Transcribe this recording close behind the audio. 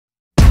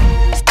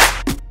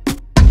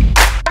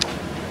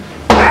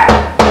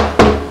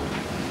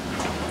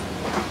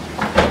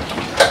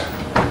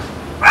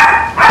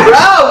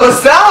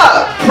What's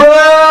up?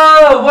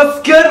 Bro,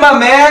 what's good, my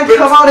man?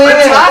 Come on in.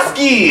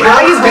 Bratoski,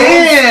 how you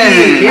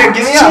been? Here,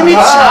 give me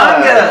a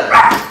hug.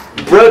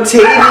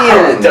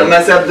 Brotavian. Don't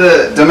mess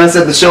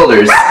up the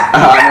shoulders.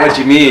 I know what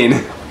you mean.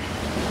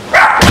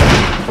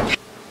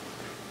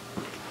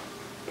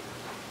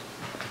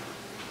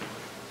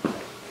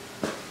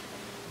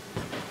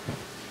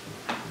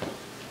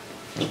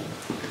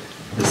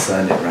 The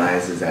sun, it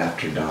rises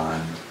after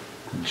dawn,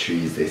 and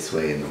trees they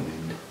sway in the wind.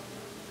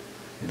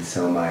 And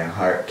so my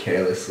heart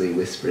carelessly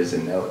whispers a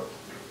note.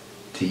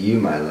 To you,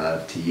 my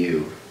love, to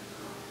you.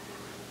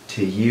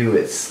 To you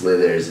it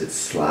slithers, it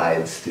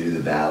slides through the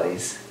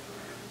valleys.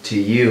 To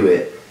you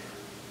it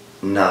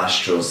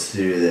nostrils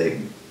through the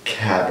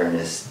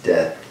cavernous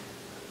depth.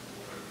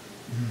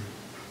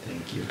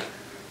 Thank you.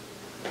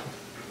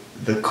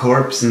 The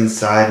corpse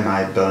inside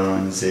my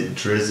bones, it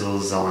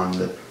drizzles on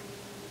the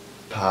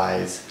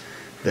pies.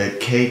 The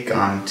cake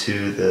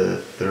onto the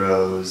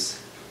throes,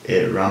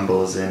 it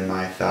rumbles in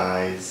my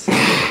thighs.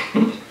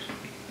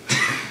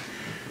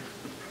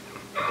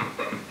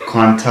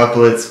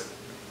 Quintuplets,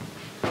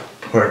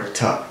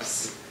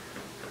 portups,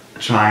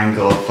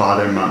 triangle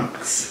father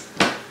monks.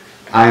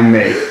 I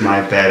make my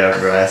bed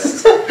of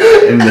rest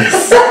in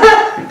this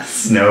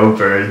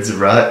snowbird's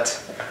rut.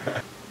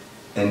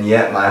 And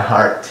yet my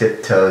heart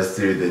tiptoes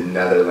through the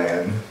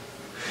netherland.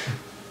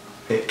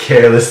 It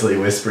carelessly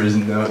whispers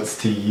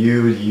notes to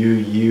you,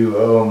 you,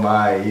 oh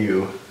my,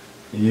 you,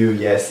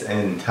 yes,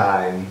 in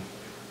time.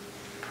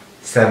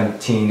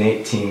 17,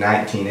 18,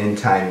 19, in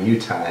time, you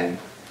time,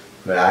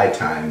 but I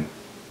time,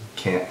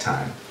 can't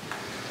time.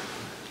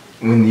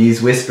 When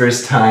these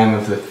whispers time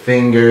of the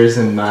fingers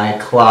and my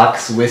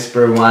clocks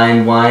whisper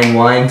wine, wine,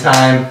 wine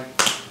time,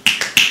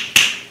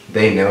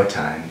 they know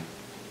time,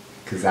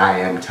 'cause I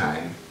am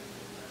time.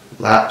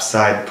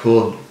 Lapside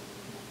pulled,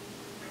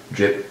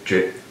 drip,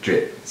 drip,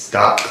 drip,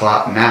 stop,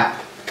 clop,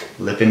 nap,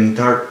 lippin'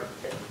 tart,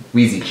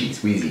 wheezy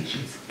cheese, wheezy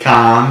cheese.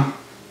 Come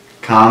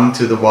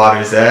to the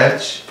water's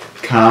edge,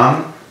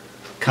 come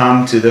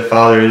to the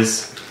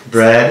Father's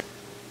bread.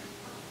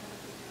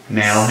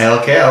 Nail, hail,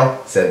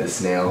 kale, said the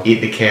snail. Eat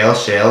the kale,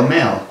 shale,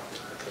 mail.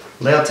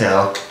 Lail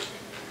tale.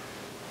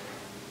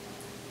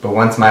 But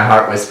once my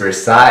heart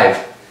whispers sive,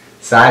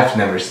 sive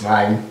never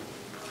slide.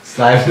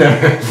 Sive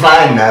never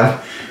find them.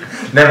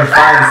 Never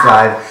find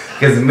slide.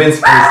 Because the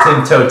minstrels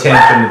tiptoe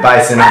tantrum the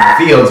bison on the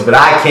fields, but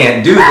I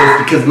can't do this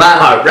because my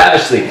heart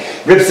ravishly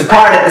rips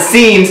apart at the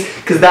seams,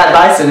 because that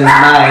bison is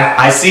my...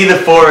 I see the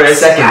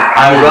forest, second.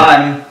 I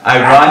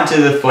run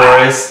to the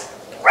forest,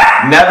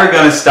 never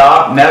gonna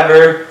stop,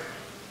 never...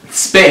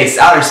 Space,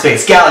 outer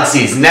space,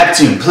 galaxies,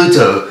 Neptune,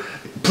 Pluto,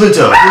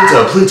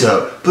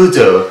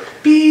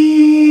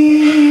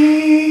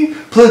 beep,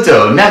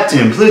 Pluto,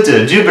 Neptune,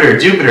 Pluto,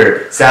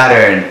 Jupiter,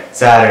 Saturn.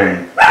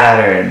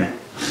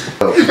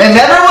 And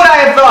never would I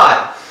have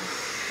thought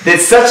that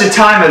such a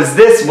time as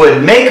this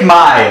would make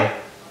my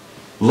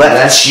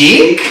left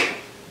cheek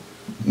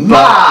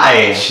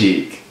my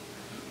cheek.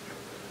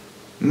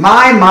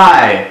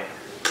 My.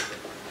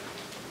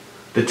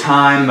 The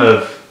time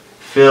of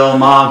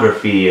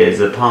filmography is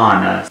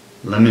upon us.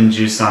 Lemon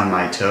juice on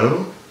my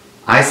toe?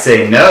 I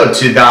say no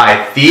to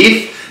thy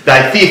thief.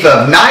 Thy thief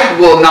of night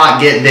will not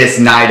get this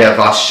night of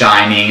us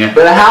shining.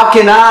 But how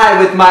can I,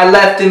 with my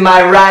left and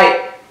my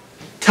right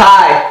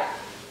tie?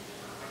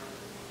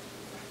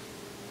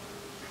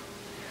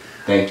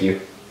 Thank you.